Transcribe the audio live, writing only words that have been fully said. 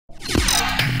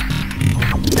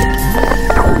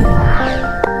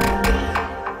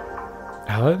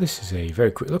Hello, this is a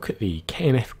very quick look at the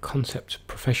K&F Concept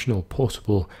Professional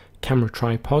Portable Camera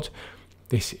Tripod.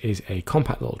 This is a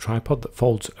compact little tripod that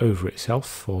folds over itself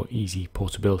for easy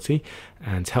portability,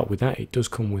 and to help with that it does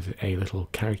come with a little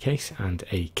carry case and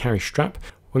a carry strap.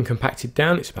 When compacted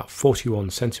down it's about 41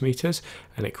 centimeters,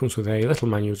 and it comes with a little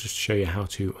manual just to show you how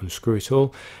to unscrew it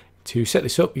all. To set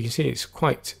this up, you can see it's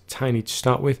quite tiny to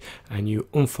start with, and you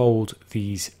unfold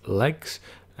these legs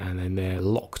and then they're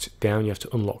locked down. You have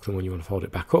to unlock them when you want to fold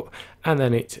it back up, and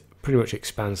then it pretty much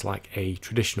expands like a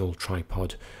traditional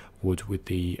tripod would with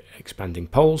the expanding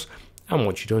poles. And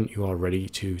once you're done, you are ready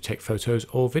to take photos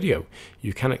or video.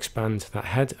 You can expand that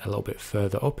head a little bit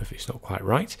further up if it's not quite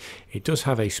right. It does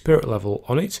have a spirit level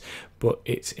on it, but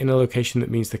it's in a location that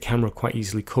means the camera quite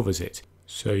easily covers it.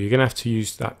 So you're going to have to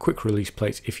use that quick release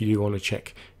plate if you do want to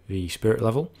check the spirit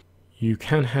level. You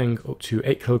can hang up to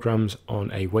 8 kilograms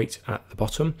on a weight at the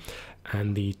bottom,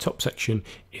 and the top section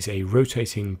is a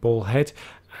rotating ball head.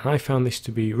 And I found this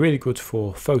to be really good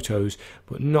for photos,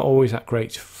 but not always that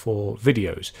great for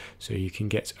videos. So you can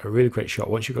get a really great shot.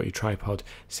 Once you've got your tripod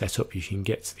set up, you can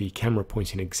get the camera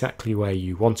pointing exactly where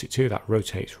you want it to. That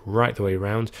rotates right the way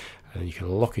around, and you can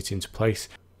lock it into place.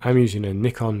 I'm using a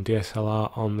Nikon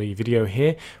DSLR on the video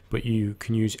here, but you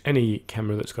can use any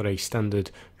camera that's got a standard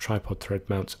tripod thread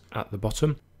mount at the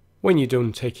bottom. When you're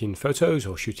done taking photos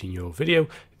or shooting your video,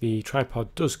 the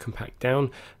tripod does compact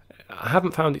down. I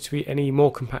haven't found it to be any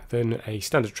more compact than a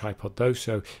standard tripod though,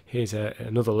 so here's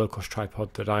another low-cost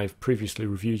tripod that I've previously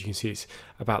reviewed. You can see it's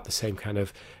about the same kind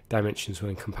of dimensions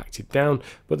when compacted down,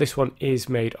 but this one is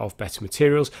made of better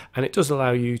materials, and it does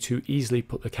allow you to easily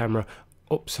put the camera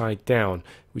upside down,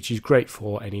 which is great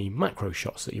for any macro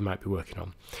shots that you might be working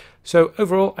on. So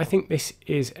overall, I think this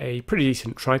is a pretty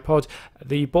decent tripod.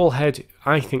 The ball head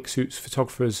I think suits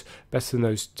photographers better than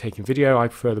those taking video. I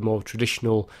prefer the more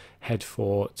traditional head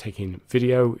for taking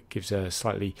video. It gives a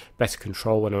slightly better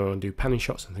control when I want to do panning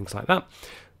shots and things like that.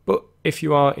 But if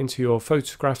you are into your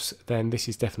photographs, then this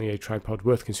is definitely a tripod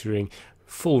worth considering.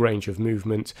 Full range of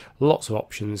movement, lots of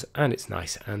options, and it's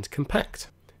nice and compact.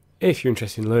 If you're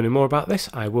interested in learning more about this,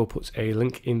 I will put a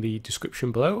link in the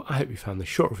description below. I hope you found this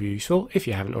short review useful. If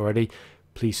you haven't already,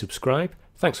 please subscribe.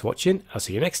 Thanks for watching. I'll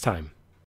see you next time.